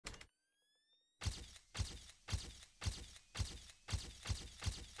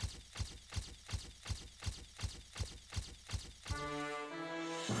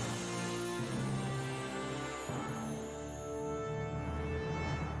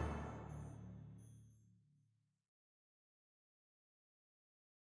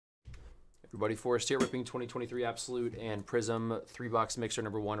Everybody, Forrest here, ripping 2023 Absolute and Prizm 3-box mixer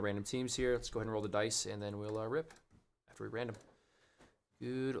number 1 random teams here. Let's go ahead and roll the dice, and then we'll rip after we random.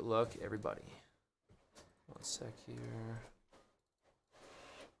 Good luck, everybody. 1 sec here.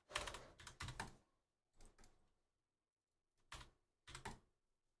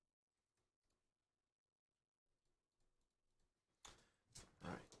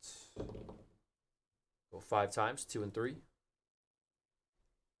 All right. Go 5 times, 2 and 3.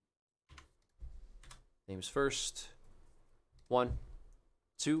 Names first. 1,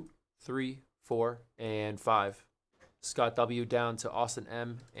 2, 3, 4, and 5. Scott W down to Austin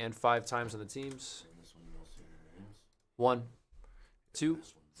M, and 5 times on the teams. 1, 2,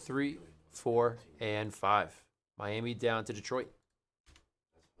 3, 4, and 5. Miami down to Detroit.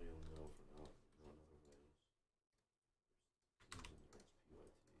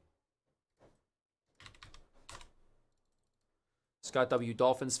 Scott W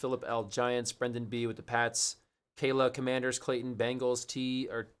Dolphins, Philip L Giants, Brendan B with the Pats, Kayla Commanders, Clayton Bengals,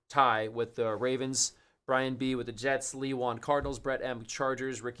 Ty with the Ravens, Brian B with the Jets, Lee Wan Cardinals, Brett M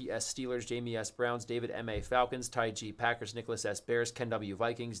Chargers, Ricky S Steelers, Jamie S Browns, David M A Falcons, Ty G Packers, Nicholas S Bears, Ken W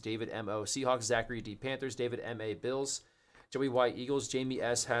Vikings, David M O Seahawks, Zachary D Panthers, David M A Bills, Joey Y Eagles, Jamie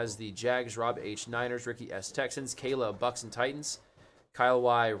S has the Jags, Rob H Niners, Ricky S Texans, Kayla Bucks and Titans, Kyle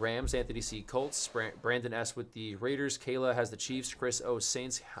Y Rams, Anthony C Colts, Brandon S with the Raiders, Kayla has the Chiefs, Chris O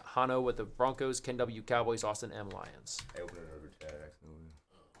Saints, Hano with the Broncos, Ken W Cowboys, Austin M Lions. I opened another tab accidentally,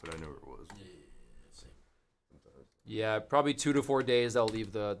 but I knew where it was. Yeah, probably 2 to 4 days they'll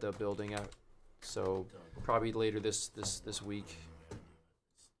leave the building out. So probably later this week.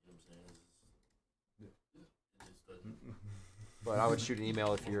 But I would shoot an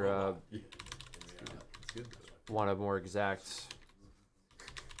email if you're want a more exact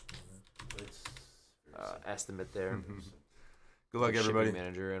estimate there. Good luck, everybody.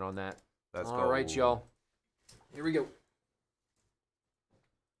 Manager in on that. That's all right, y'all. Here we go.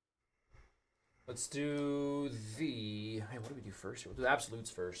 Let's do the. Hey, what do we do first? We'll do the absolutes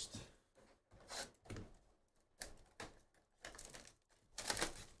first.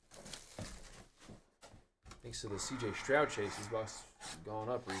 Thanks to the CJ Stroud chase, his bucks gone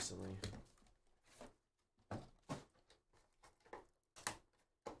up recently.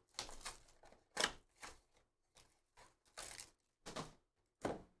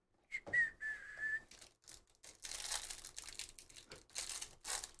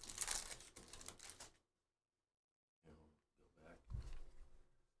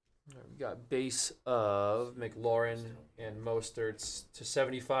 We got base of McLaurin and Mostert's to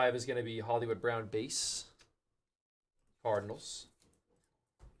 75 is going to be Hollywood Brown base. Cardinals.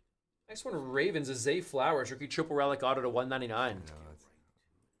 Next one, Ravens is Zay Flowers, rookie triple relic auto to 199. It's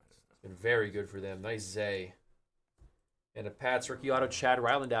been very good for them. Nice Zay. And a Pats rookie auto Chad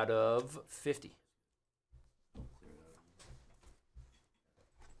Ryland out of 50.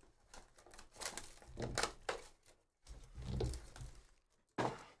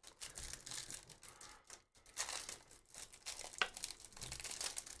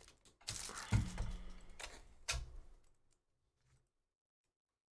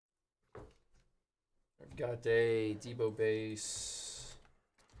 Got a Debo base.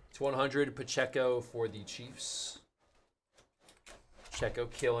 It's 100 Pacheco for the Chiefs. Pacheco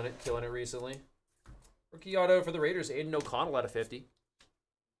killing it recently. Rookie auto for the Raiders, Aiden O'Connell out of 50.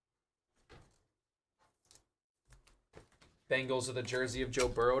 Bengals of the jersey of Joe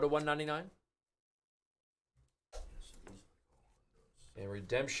Burrow to 199. And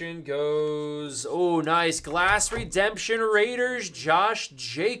redemption goes, oh, nice. Glass redemption Raiders, Josh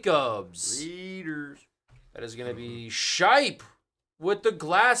Jacobs. Raiders. That is going to be Shipe with the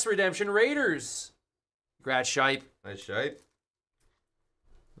glass redemption Raiders. Congrats, Shipe. Nice Shipe.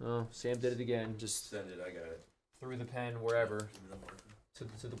 Oh, Sam did it again. Just send it. I got it. Threw the pen wherever.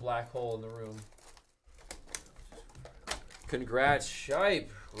 To the black hole in the room. Congrats, Shipe.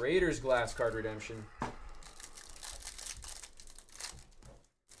 Raiders glass card redemption. I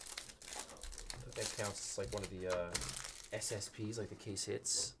think that counts as like one of the SSPs, like the case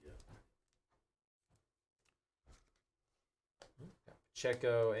hits.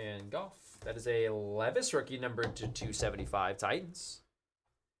 Checo and Goff. That is a Levis rookie number to 275 Titans.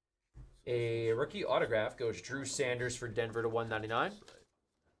 A rookie autograph goes Drew Sanders for Denver to 199.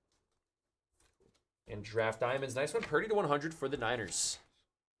 And draft diamonds. Nice one. Purdy to 100 for the Niners.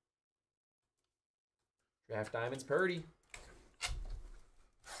 Draft diamonds, Purdy.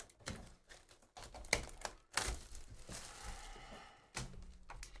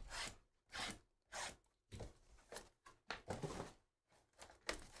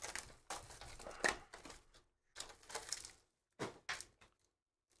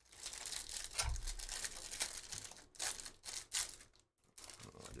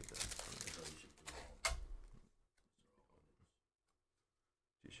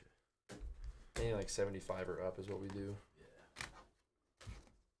 Anything like 75 or up is what we do.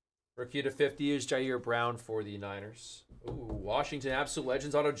 Rookie to 50 is Jair Brown for the Niners. Ooh, Washington Absolute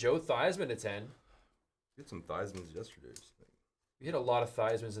Legends auto Joe Theismann to 10. Did some Theismanns yesterday. We hit a lot of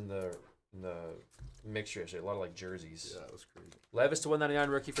Theismanns in the mixture yesterday. A lot of like jerseys. Yeah, that was crazy. Levis to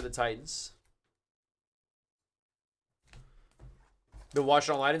 199 rookie for the Titans. Been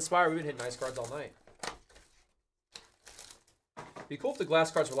watching online Inspire. We've been hitting nice cards all night. Be cool if the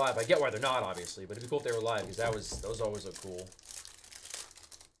glass cards were live. I get why they're not, obviously, but it'd be cool if they were live because those always look cool.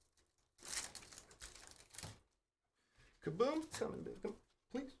 Kaboom! Come,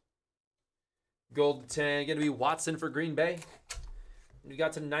 please. Gold to 10, going to be Watson for Green Bay. We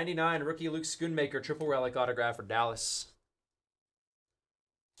got to 99, rookie Luke Schoonmaker, triple relic autograph for Dallas.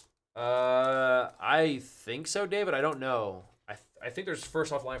 I think so, David. I don't know. I think there's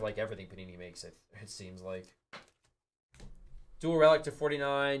first offline for like everything Panini makes. It seems like. Dual relic to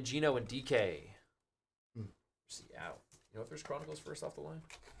 49, Gino and DK. See out. You know if there's Chronicles first off the line?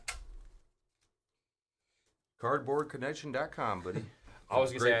 Cardboardconnection.com, buddy. I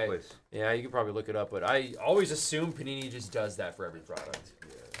was going to say, yeah, you could probably look it up, but I always assume Panini just does that for every product.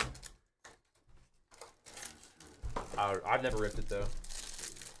 Yeah. I've never ripped it, though.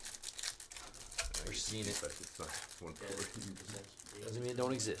 Or seen it. Doesn't mean it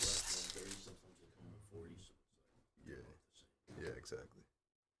don't exist. Yeah. Yeah, exactly.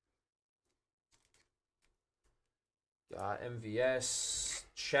 Got MVS.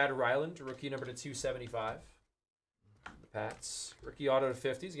 Chad Ryland, rookie number to 275. The Pats. Rookie auto to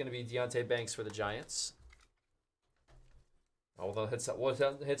 50 is going to be Deontay Banks for the Giants. Oh, we'll hit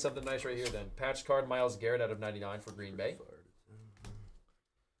something nice right here then. Patch card, Myles Garrett out of 99 for Green Bay.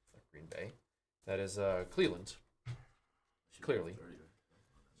 Green Bay. That is Cleveland. Clearly.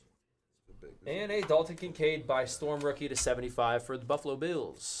 And a Dalton Kincaid by Storm rookie to 75 for the Buffalo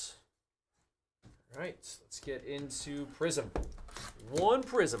Bills. All right, let's get into Prizm. One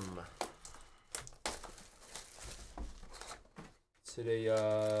Prizm. Today,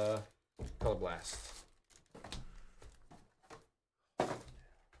 Color Blast.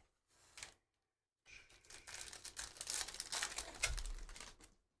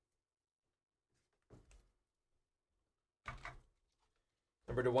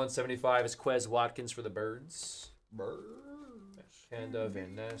 Number to 175 is Quez Watkins for the Birds. Panda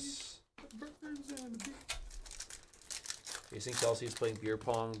Van Ness. Do you think Kelsey is playing beer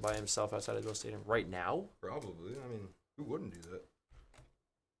pong by himself outside of the stadium right now? Probably. I mean, who wouldn't do that?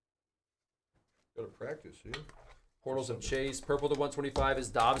 Go to practice, yeah. Portals of Chase. Purple to 125 is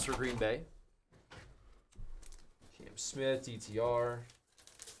Dobbs for Green Bay. Cam Smith, DTR.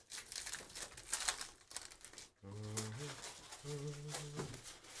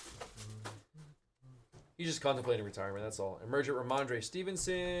 He's just contemplating retirement, that's all. Emergent Ramondre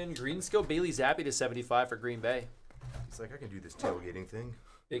Stevenson. Greenskill Bailey Zappi to 75 for Green Bay. He's like, I can do this tailgating thing.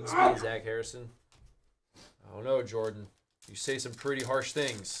 Big speed Zach Harrison. I don't know, Jordan. You say some pretty harsh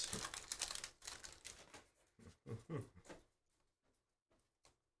things.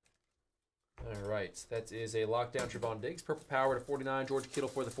 All right. That is a lockdown Trevon Diggs. Purple Power to 49. George Kittle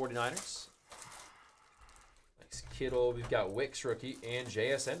for the 49ers. Nice Kittle. We've got Wicks rookie and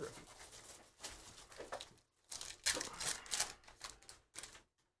JSN rookie.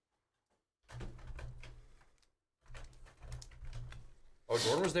 Oh,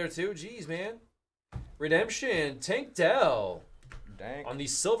 Jordan was there too? Jeez, man. Redemption. Tank Dell. Dang. On the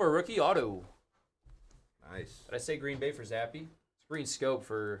silver rookie auto. Nice. Did I say Green Bay for Zappy? It's green scope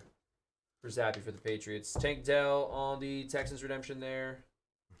for Zappy for the Patriots. Tank Dell on the Texans redemption there.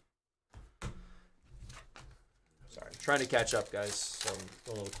 Sorry, I'm trying to catch up, guys. So I'm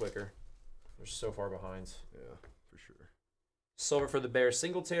going a little quicker. They're so far behind. Yeah, for sure. Silver for the Bears,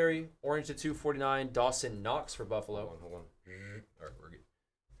 Singletary. Orange to 249, Dawson Knox for Buffalo. Hold on. All right, we're good.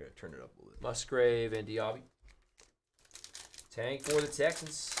 Okay, turn it up a little bit. Musgrave and Diaby. Tank for the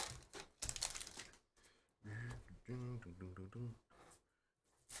Texans.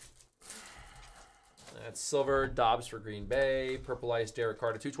 That's silver. Dobbs for Green Bay. Purple Ice Derek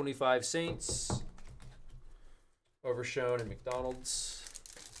Carter 225 Saints. Overshown and McDonald's.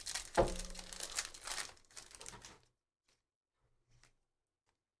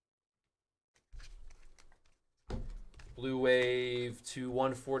 Blue Wave to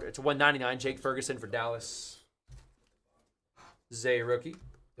 199. Jake Ferguson for Dallas. Zay rookie.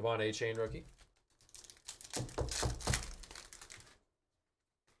 Devon A. Chain rookie.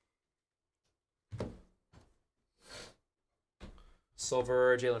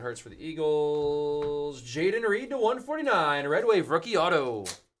 Silver, Jalen Hurts for the Eagles. Jaden Reed to 149. Red Wave rookie auto.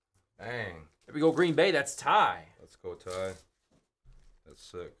 Dang. There we go, Green Bay. That's Ty. Let's go, Ty. That's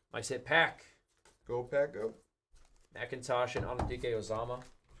sick. Nice hit pack. Go, Pack, go. McIntosh and Onodike Ozama.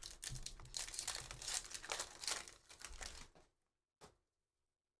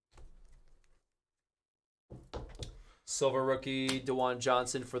 Silver rookie, DeJuan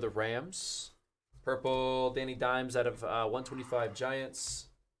Johnson for the Rams. Purple, Danny Dimes out of 125 Giants.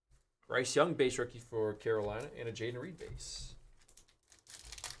 Bryce Young base rookie for Carolina. And a Jaden Reed base.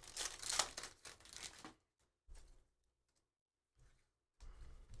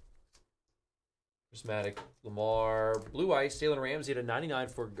 Prismatic, Lamar, Blue Ice, Jalen Ramsey at a 99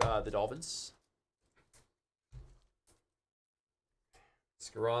 for the Dolphins.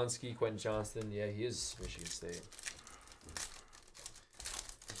 Skoronski, Quentin Johnston. Yeah, he is Michigan State.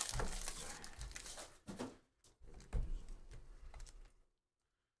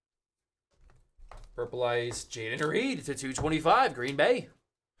 Purple Ice, Jaden Reed to 225, Green Bay.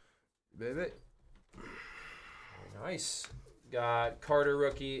 Baby. Very nice. Got Carter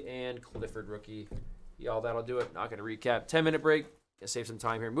rookie and Clifford rookie. Yeah, that'll do it. Not going to recap. 10-minute break. Gonna save some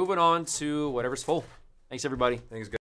time here. Moving on to whatever's full. Thanks, everybody. Thanks, guys.